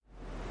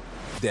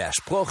Der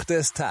Spruch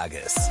des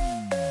Tages.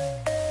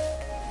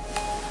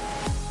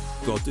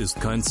 Gott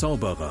ist kein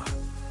Zauberer.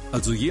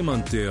 Also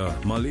jemand, der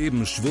mal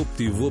eben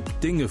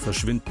schwuppdiwupp Dinge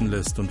verschwinden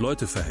lässt und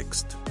Leute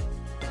verhext.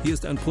 Hier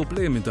ist ein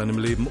Problem in deinem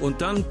Leben und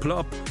dann,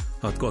 plopp,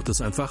 hat Gott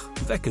es einfach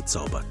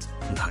weggezaubert.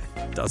 Nein,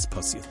 das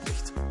passiert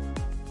nicht.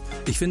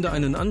 Ich finde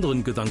einen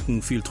anderen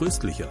Gedanken viel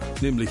tröstlicher,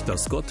 nämlich,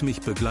 dass Gott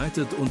mich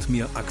begleitet und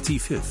mir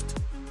aktiv hilft.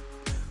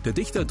 Der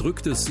Dichter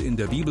drückt es in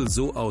der Bibel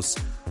so aus: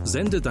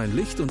 Sende dein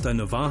Licht und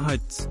deine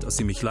Wahrheit, dass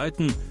sie mich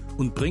leiten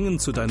und bringen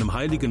zu deinem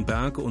heiligen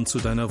Berg und zu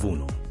deiner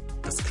Wohnung.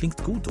 Das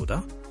klingt gut,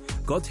 oder?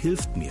 Gott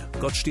hilft mir,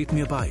 Gott steht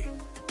mir bei.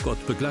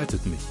 Gott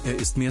begleitet mich, er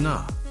ist mir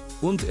nah.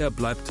 Und er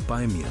bleibt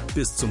bei mir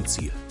bis zum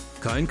Ziel.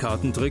 Kein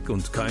Kartentrick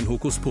und kein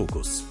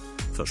Hokuspokus.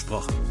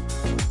 Versprochen.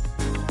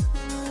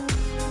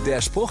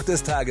 Der Spruch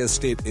des Tages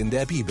steht in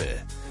der Bibel.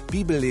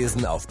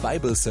 Bibellesen auf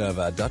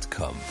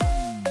bibleserver.com.